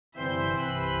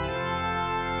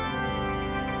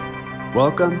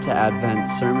Welcome to Advent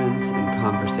Sermons and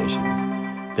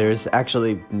Conversations. There's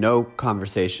actually no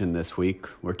conversation this week.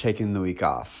 We're taking the week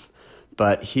off.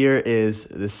 But here is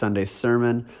this Sunday's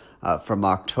sermon from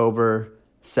October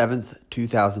 7th,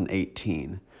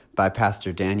 2018 by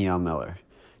Pastor Danielle Miller.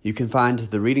 You can find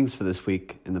the readings for this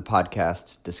week in the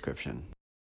podcast description.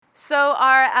 So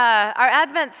our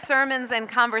Advent Sermons and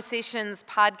Conversations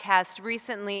podcast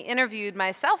recently interviewed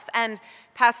myself and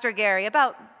Pastor Gary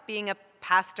about being a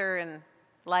pastor and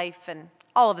life and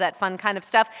all of that fun kind of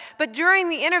stuff. But during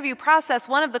the interview process,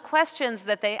 one of the questions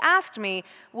that they asked me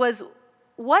was,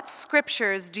 what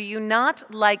scriptures do you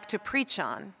not like to preach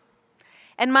on?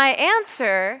 And my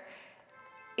answer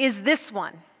is this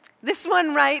one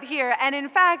right here. And in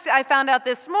fact, I found out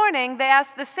this morning they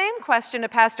asked the same question to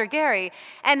Pastor Gary,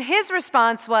 and his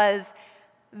response was,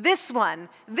 this one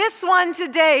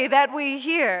today that we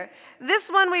hear. This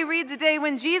one we read today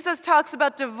when Jesus talks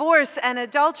about divorce and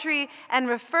adultery and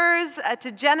refers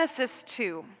to Genesis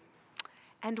 2.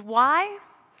 And why?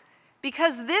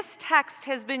 Because this text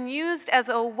has been used as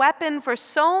a weapon for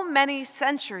so many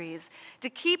centuries to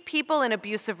keep people in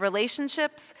abusive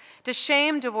relationships, to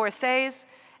shame divorcees,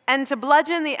 and to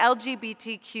bludgeon the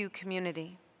LGBTQ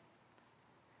community.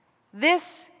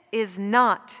 This is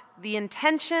not the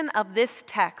intention of this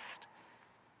text.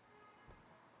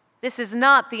 This is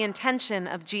not the intention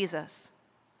of Jesus.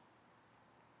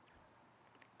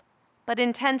 But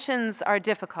intentions are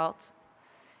difficult.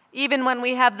 Even when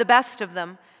we have the best of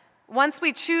them, once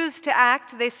we choose to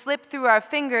act, they slip through our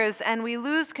fingers and we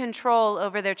lose control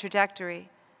over their trajectory.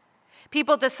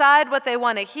 People decide what they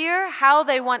want to hear, how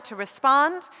they want to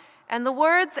respond, and the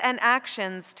words and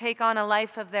actions take on a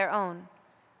life of their own.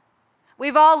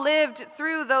 We've all lived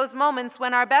through those moments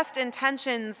when our best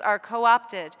intentions are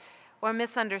co-opted or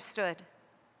misunderstood.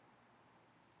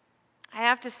 I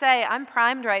have to say, I'm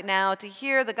primed right now to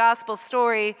hear the gospel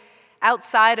story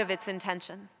outside of its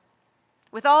intention,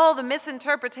 with all the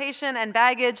misinterpretation and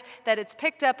baggage that it's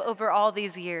picked up over all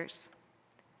these years.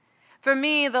 For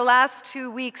me, the last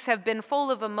 2 weeks have been full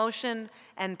of emotion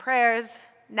and prayers,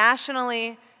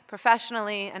 nationally,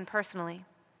 professionally, and personally.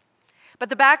 But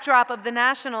the backdrop of the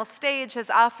national stage has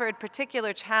offered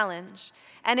particular challenge.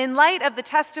 And in light of the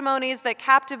testimonies that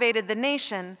captivated the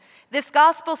nation, this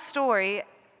gospel story,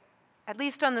 at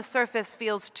least on the surface,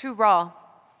 feels too raw.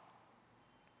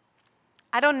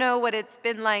 I don't know what it's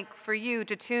been like for you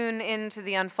to tune into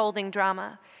the unfolding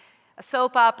drama, a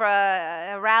soap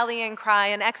opera, a rallying cry,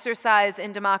 an exercise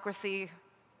in democracy.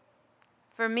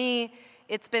 For me,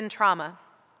 it's been trauma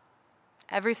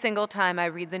every single time I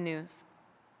read the news.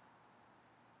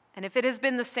 And if it has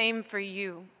been the same for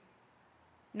you,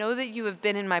 know that you have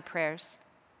been in my prayers.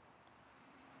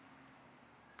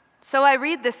 So I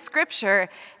read this scripture,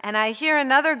 and I hear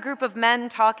another group of men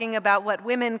talking about what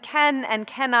women can and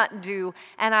cannot do,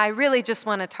 and I really just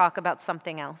want to talk about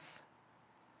something else.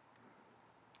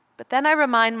 But then I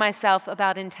remind myself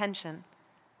about intention.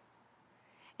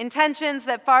 Intentions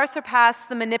that far surpass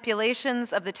the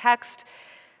manipulations of the text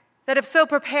that have so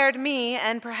prepared me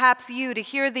and perhaps you to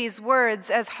hear these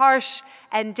words as harsh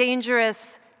and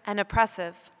dangerous and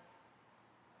oppressive.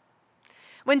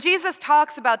 When Jesus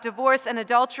talks about divorce and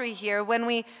adultery here, when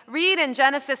we read in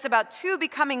Genesis about two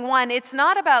becoming one, it's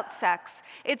not about sex,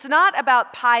 it's not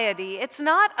about piety, it's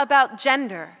not about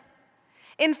gender.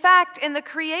 In fact, in the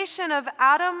creation of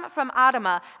Adam from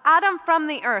Adamah, Adam from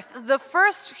the earth, the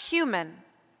first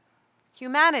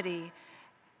humanity,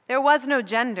 there was no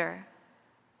gender.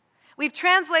 We've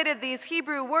translated these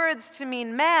Hebrew words to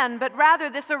mean man, but rather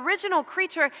this original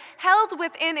creature held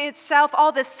within itself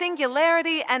all the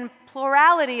singularity and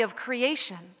plurality of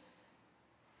creation.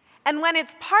 And when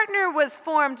its partner was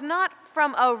formed not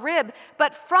from a rib,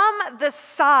 but from the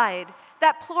side,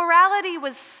 that plurality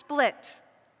was split,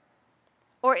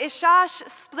 or Ishash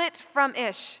split from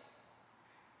Ish.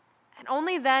 And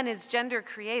only then is gender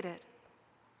created.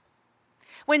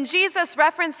 When Jesus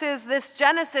references this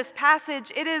Genesis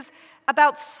passage, it is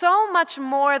about so much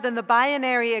more than the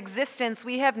binary existence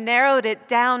we have narrowed it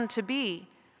down to be.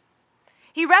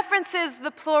 He references the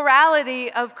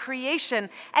plurality of creation,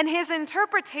 and his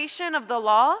interpretation of the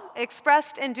law,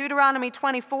 expressed in Deuteronomy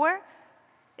 24,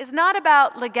 is not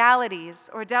about legalities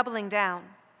or doubling down.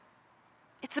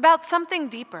 It's about something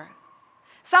deeper.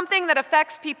 Something that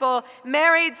affects people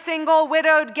married, single,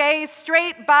 widowed, gay,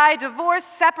 straight, bi,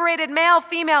 divorced, separated, male,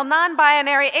 female,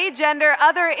 non-binary, agender,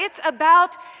 other. It's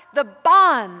about the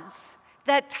bonds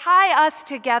that tie us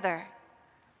together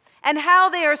and how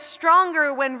they are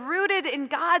stronger when rooted in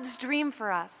God's dream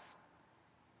for us,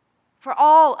 for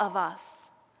all of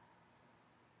us.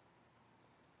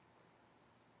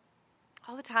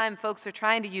 All the time, folks are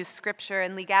trying to use scripture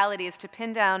and legalities to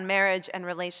pin down marriage and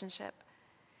relationship.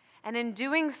 And in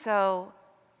doing so,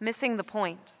 missing the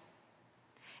point.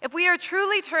 If we are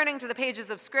truly turning to the pages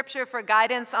of scripture for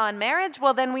guidance on marriage,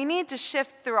 well, then we need to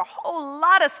shift through a whole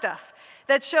lot of stuff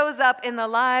that shows up in the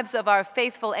lives of our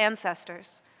faithful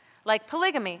ancestors, like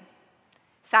polygamy,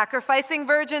 sacrificing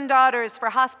virgin daughters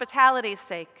for hospitality's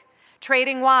sake,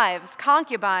 trading wives,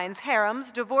 concubines,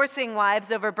 harems, divorcing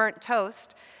wives over burnt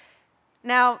toast.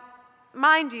 Now,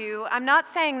 mind you, I'm not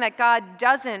saying that God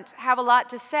doesn't have a lot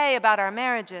to say about our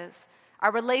marriages,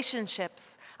 our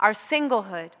relationships, our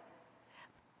singlehood.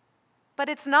 But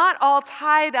it's not all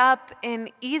tied up in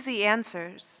easy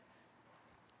answers,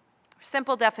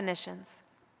 simple definitions.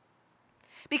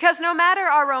 Because no matter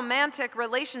our romantic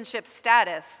relationship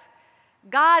status,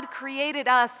 God created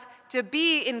us to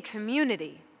be in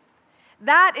community.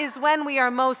 That is when we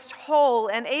are most whole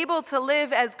and able to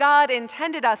live as God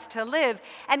intended us to live.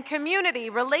 And community,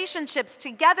 relationships,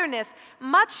 togetherness,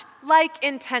 much like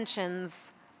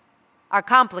intentions, are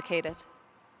complicated.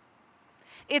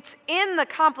 It's in the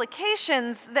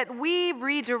complications that we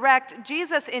redirect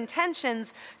Jesus'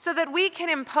 intentions so that we can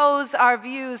impose our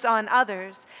views on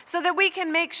others, so that we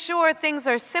can make sure things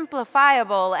are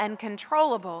simplifiable and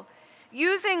controllable,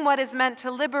 using what is meant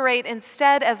to liberate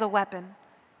instead as a weapon.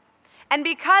 And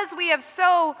because we have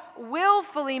so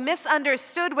willfully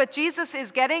misunderstood what Jesus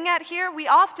is getting at here, we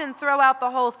often throw out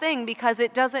the whole thing because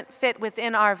it doesn't fit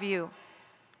within our view.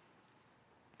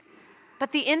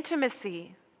 But the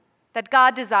intimacy that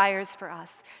God desires for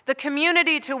us, the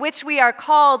community to which we are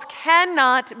called,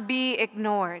 cannot be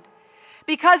ignored,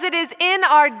 because it is in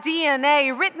our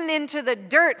DNA, written into the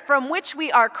dirt from which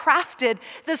we are crafted,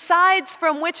 the sides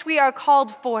from which we are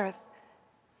called forth.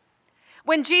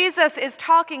 When Jesus is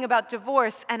talking about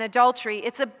divorce and adultery,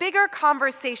 it's a bigger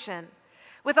conversation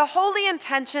with a holy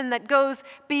intention that goes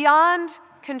beyond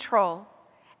control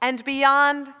and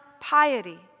beyond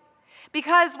piety.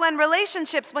 Because when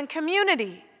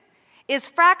community is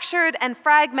fractured and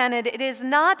fragmented, it is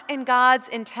not in God's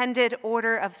intended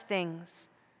order of things.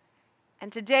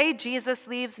 And today, Jesus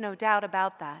leaves no doubt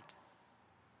about that.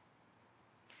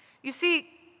 You see,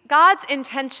 God's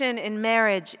intention in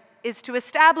marriage is to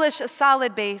establish a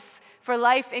solid base for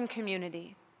life in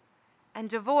community. And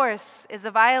divorce is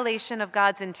a violation of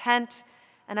God's intent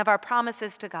and of our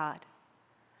promises to God.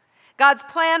 God's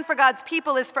plan for God's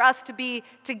people is for us to be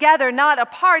together, not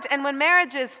apart. And when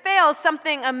marriages fail,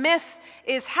 something amiss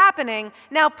is happening.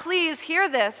 Now, please hear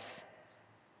this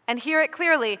and hear it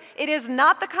clearly. It is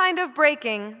not the kind of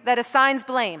breaking that assigns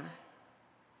blame,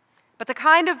 but the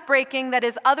kind of breaking that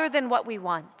is other than what we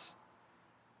want.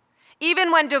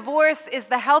 Even when divorce is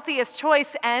the healthiest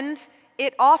choice, and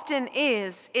it often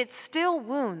is, it still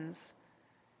wounds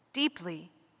deeply.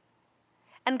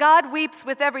 And God weeps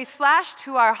with every slash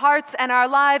to our hearts and our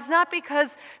lives, not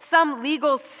because some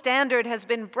legal standard has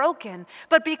been broken,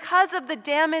 but because of the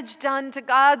damage done to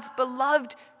God's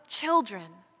beloved children.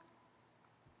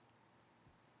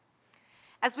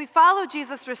 As we follow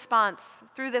Jesus' response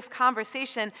through this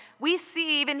conversation, we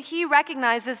see even he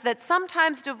recognizes that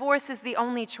sometimes divorce is the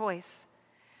only choice.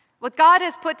 What God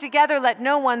has put together, let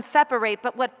no one separate,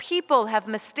 but what people have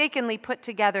mistakenly put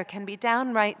together can be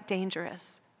downright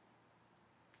dangerous.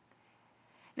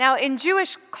 Now, in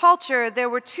Jewish culture, there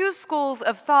were two schools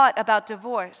of thought about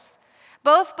divorce.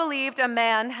 Both believed a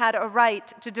man had a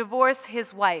right to divorce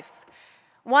his wife.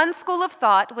 One school of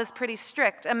thought was pretty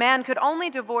strict. A man could only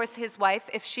divorce his wife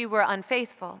if she were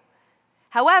unfaithful.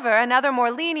 However, another more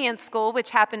lenient school,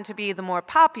 which happened to be the more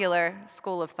popular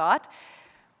school of thought,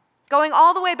 going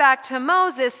all the way back to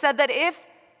Moses, said that if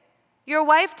your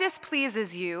wife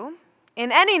displeases you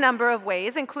in any number of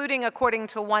ways, including, according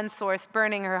to one source,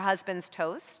 burning her husband's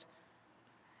toast,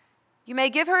 you may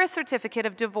give her a certificate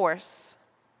of divorce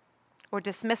or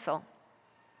dismissal.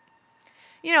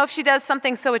 You know, if she does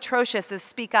something so atrocious as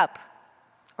speak up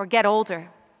or get older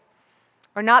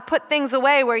or not put things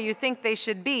away where you think they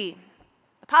should be,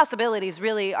 the possibilities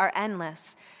really are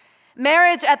endless.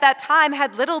 Marriage at that time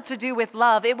had little to do with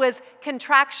love. It was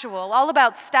contractual, all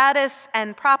about status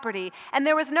and property. And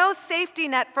there was no safety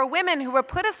net for women who were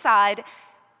put aside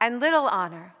and little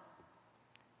honor.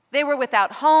 They were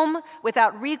without home,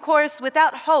 without recourse,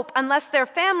 without hope, unless their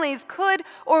families could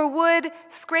or would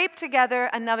scrape together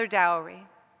another dowry.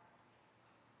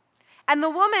 And the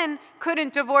woman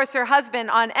couldn't divorce her husband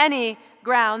on any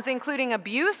grounds, including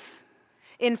abuse,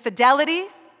 infidelity,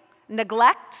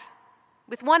 neglect,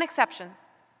 with one exception.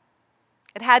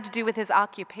 It had to do with his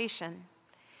occupation.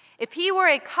 If he were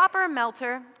a copper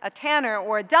melter, a tanner,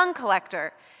 or a dung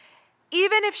collector,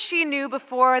 even if she knew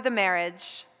before the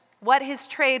marriage what his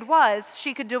trade was,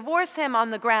 she could divorce him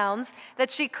on the grounds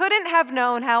that she couldn't have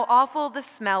known how awful the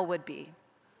smell would be.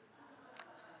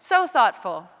 So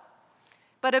thoughtful.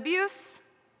 But abuse?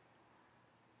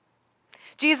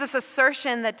 Jesus'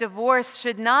 assertion that divorce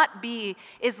should not be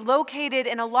is located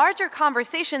in a larger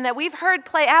conversation that we've heard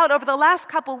play out over the last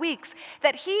couple weeks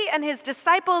that he and his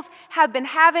disciples have been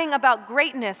having about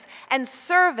greatness and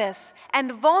service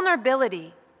and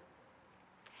vulnerability.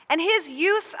 And his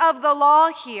use of the law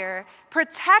here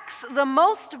protects the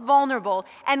most vulnerable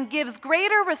and gives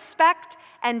greater respect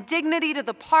and dignity to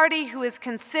the party who is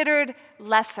considered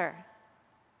lesser.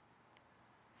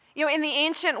 In the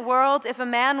ancient world, if a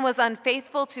man was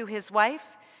unfaithful to his wife,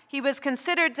 he was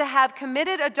considered to have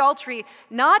committed adultery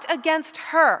not against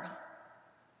her,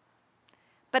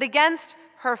 but against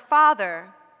her father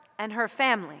and her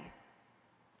family,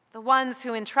 the ones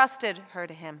who entrusted her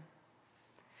to him.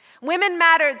 Women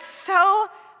mattered so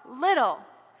little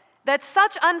that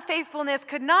such unfaithfulness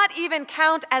could not even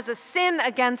count as a sin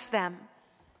against them.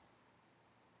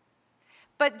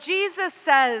 But Jesus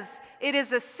says it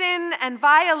is a sin and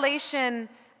violation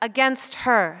against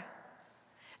her.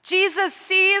 Jesus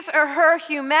sees her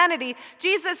humanity.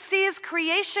 Jesus sees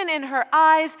creation in her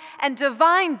eyes and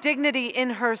divine dignity in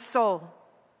her soul.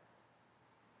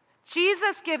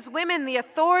 Jesus gives women the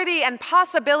authority and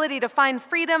possibility to find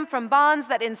freedom from bonds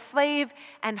that enslave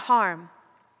and harm.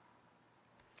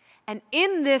 And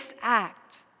in this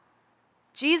act,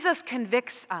 Jesus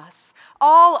convicts us,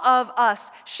 all of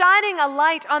us, shining a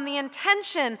light on the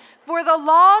intention for the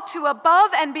law to,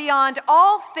 above and beyond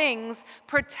all things,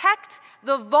 protect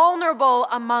the vulnerable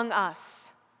among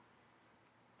us.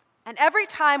 And every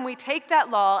time we take that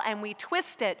law and we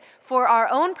twist it for our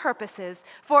own purposes,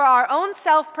 for our own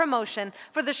self-promotion,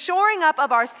 for the shoring up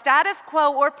of our status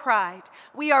quo or pride,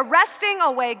 we are wresting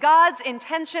away God's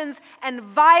intentions and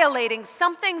violating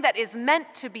something that is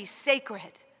meant to be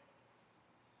sacred.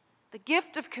 The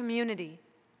gift of community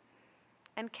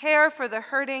and care for the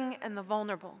hurting and the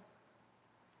vulnerable.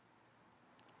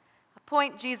 A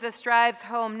point Jesus drives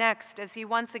home next as he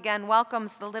once again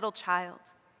welcomes the little child,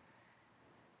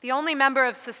 the only member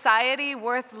of society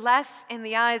worth less in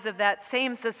the eyes of that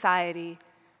same society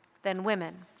than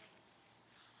women.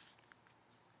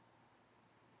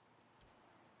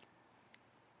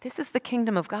 This is the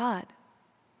kingdom of God,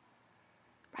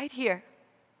 right here.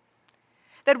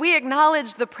 That we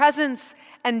acknowledge the presence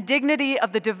and dignity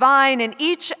of the divine in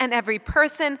each and every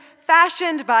person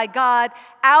fashioned by God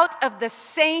out of the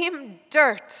same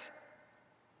dirt,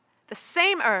 the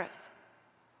same earth.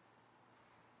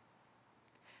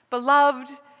 Beloved,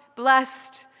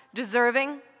 blessed,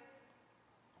 deserving.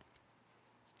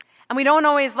 And we don't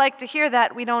always like to hear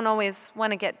that. We don't always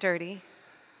want to get dirty.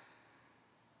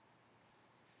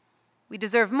 We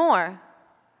deserve more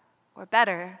or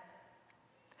better,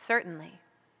 certainly.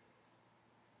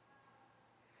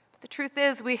 The truth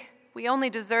is, we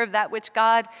only deserve that which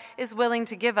God is willing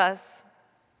to give us.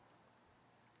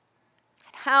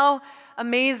 And how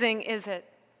amazing is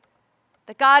it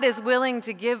that God is willing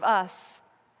to give us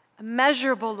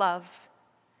immeasurable love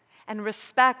and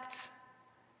respect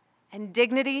and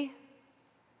dignity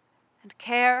and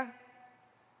care.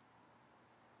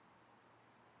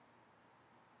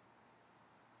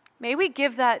 May we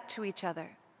give that to each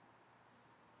other.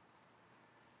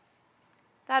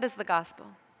 That is the gospel.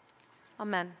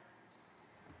 Amen.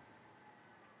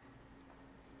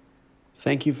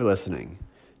 Thank you for listening.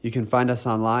 You can find us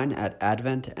online at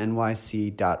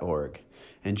adventnyc.org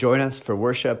and join us for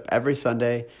worship every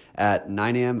Sunday at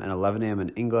 9 a.m. and 11 a.m. in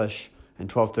English and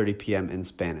 12:30 p.m. in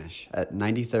Spanish at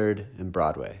 93rd and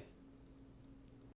Broadway.